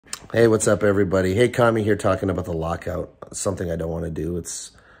Hey, what's up, everybody? Hey, Kami here talking about the lockout. Something I don't want to do.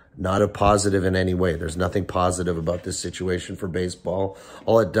 It's not a positive in any way. There's nothing positive about this situation for baseball.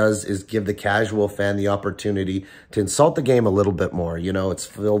 All it does is give the casual fan the opportunity to insult the game a little bit more. You know, it's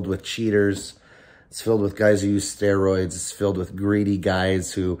filled with cheaters. It's filled with guys who use steroids. It's filled with greedy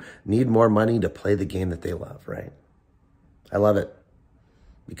guys who need more money to play the game that they love, right? I love it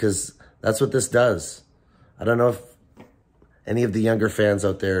because that's what this does. I don't know if any of the younger fans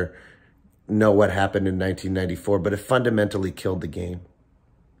out there know what happened in 1994, but it fundamentally killed the game,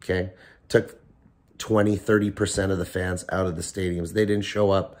 okay? Took 20, 30% of the fans out of the stadiums. They didn't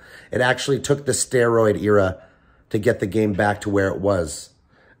show up. It actually took the steroid era to get the game back to where it was.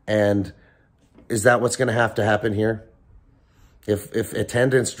 And is that what's going to happen here? If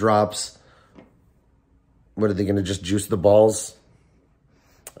attendance drops, what are they going to just juice the balls?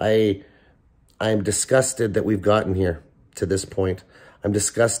 I am disgusted that we've gotten here to this point. I'm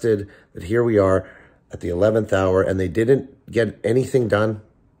disgusted that here we are at the 11th hour and they didn't get anything done.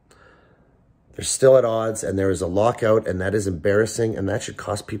 They're still at odds and there is a lockout, and that is embarrassing, and that should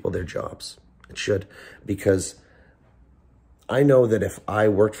cost people their jobs. It should, because I know that if I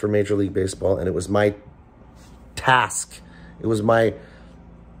worked for Major League Baseball and it was my task, it was my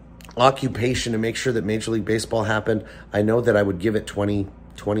occupation to make sure that Major League Baseball happened, I know that I would give it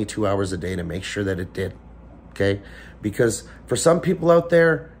 22 hours a day to make sure that it did. Okay? Because for some people out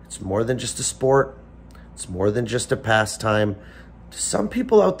there, it's more than just a sport. It's more than just a pastime. To some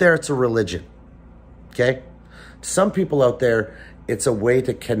people out there, it's a religion. Okay? To some people out there, it's a way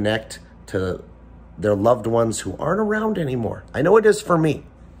to connect to their loved ones who aren't around anymore. I know it is for me.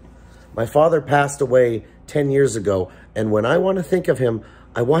 My father passed away 10 years ago, and when I want to think of him,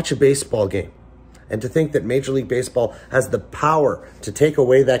 I watch a baseball game. And to think that Major League Baseball has the power to take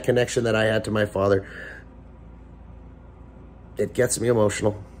away that connection that I had to my father, it gets me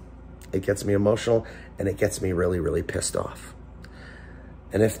emotional. It gets me emotional, and it gets me really, really pissed off.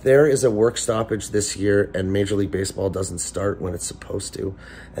 And if there is a work stoppage this year and Major League Baseball doesn't start when it's supposed to,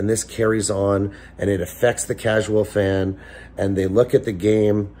 and this carries on and it affects the casual fan, and they look at the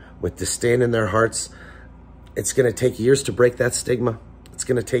game with disdain in their hearts, it's going to take years to break that stigma. It's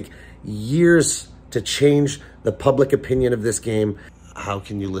going to take years to change the public opinion of this game. How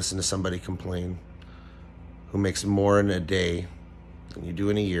can you listen to somebody complain who makes more in a day than you do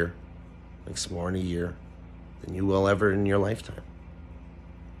in a year, makes more in a year than you will ever in your lifetime?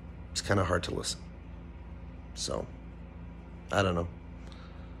 It's kind of hard to listen. So, I don't know.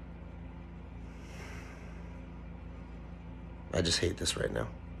 I just hate this right now.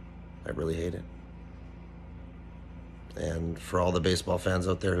 I really hate it. And for all the baseball fans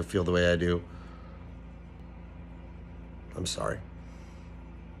out there who feel the way I do, I'm sorry.